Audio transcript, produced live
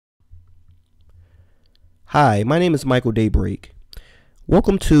Hi, my name is Michael Daybreak.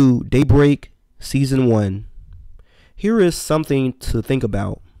 Welcome to Daybreak Season 1. Here is something to think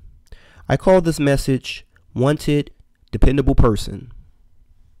about. I call this message Wanted, Dependable Person.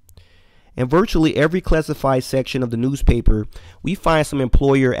 In virtually every classified section of the newspaper, we find some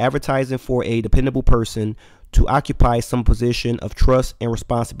employer advertising for a dependable person to occupy some position of trust and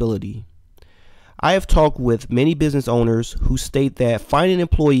responsibility. I have talked with many business owners who state that finding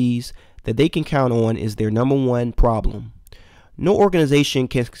employees that they can count on is their number one problem. No organization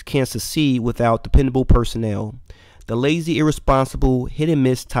can succeed without dependable personnel. The lazy, irresponsible,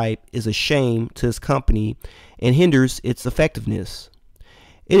 hit-and-miss type is a shame to his company and hinders its effectiveness.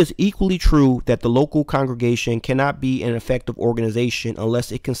 It is equally true that the local congregation cannot be an effective organization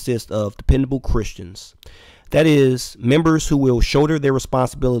unless it consists of dependable Christians. That is, members who will shoulder their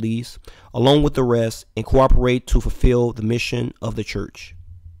responsibilities along with the rest and cooperate to fulfill the mission of the church.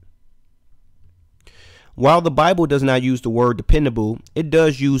 While the Bible does not use the word dependable, it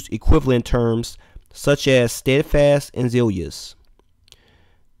does use equivalent terms such as steadfast and zealous.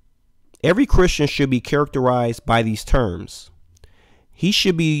 Every Christian should be characterized by these terms. He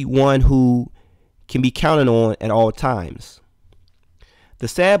should be one who can be counted on at all times. The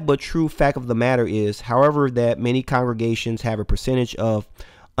sad but true fact of the matter is, however, that many congregations have a percentage of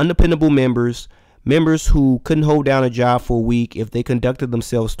undependable members who couldn't hold down a job for a week if they conducted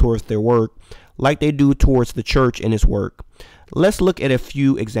themselves towards their work like they do towards the church and its work. Let's look at a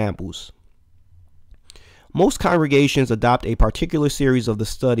few examples. Most congregations adopt a particular series of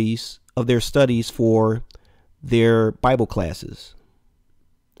their studies for their Bible classes.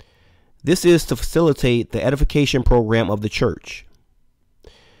 This is to facilitate the edification program of the church.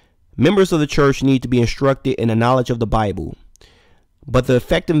 Members of the church need to be instructed in the knowledge of the Bible, but the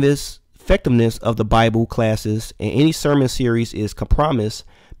effectiveness of the Bible classes and any sermon series is compromised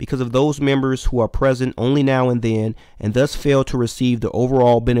because of those members who are present only now and then and thus fail to receive the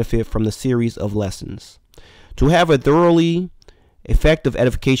overall benefit from the series of lessons. To have a thoroughly effective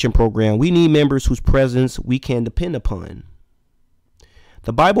edification program, we need members whose presence we can depend upon.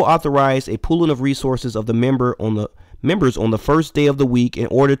 The Bible authorized a pooling of resources of the members on the first day of the week in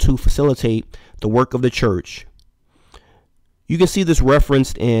order to facilitate the work of the church. You can see this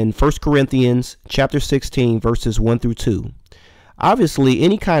referenced in 1 Corinthians chapter 16 verses 1 through 2. Obviously,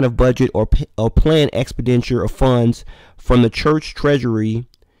 any kind of budget or planned expenditure of funds from the church treasury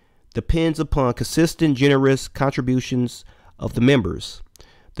depends upon consistent, generous contributions of the members.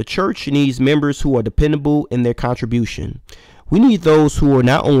 The church needs members who are dependable in their contribution. We need those who are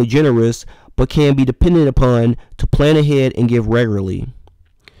not only generous, but can be depended upon to plan ahead and give regularly.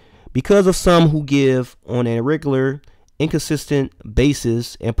 Because of some who give on a regular, inconsistent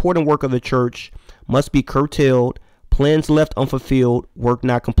basis, important work of the church must be curtailed, plans left unfulfilled, work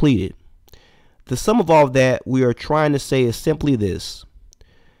not completed. The sum of all that we are trying to say is simply this.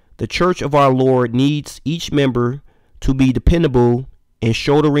 The church of our Lord needs each member to be dependable in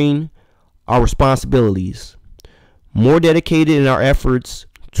shouldering our responsibilities, more dedicated in our efforts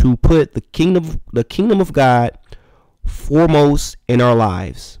to put the kingdom of God foremost in our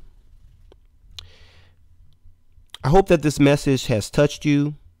lives. I hope that this message has touched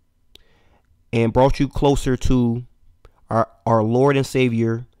you and brought you closer to our Lord and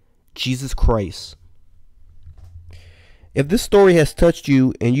Savior, Jesus Christ. If this story has touched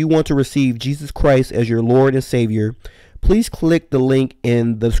you and you want to receive Jesus Christ as your Lord and Savior, please click the link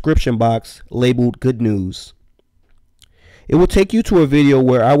in the description box labeled Good News. It will take you to a video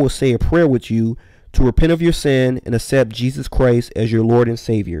where I will say a prayer with you to repent of your sin and accept Jesus Christ as your Lord and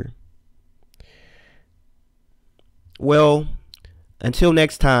Savior. Well, until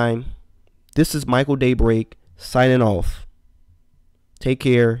next time, this is Michael Daybreak signing off. Take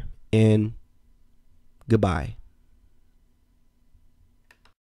care and goodbye.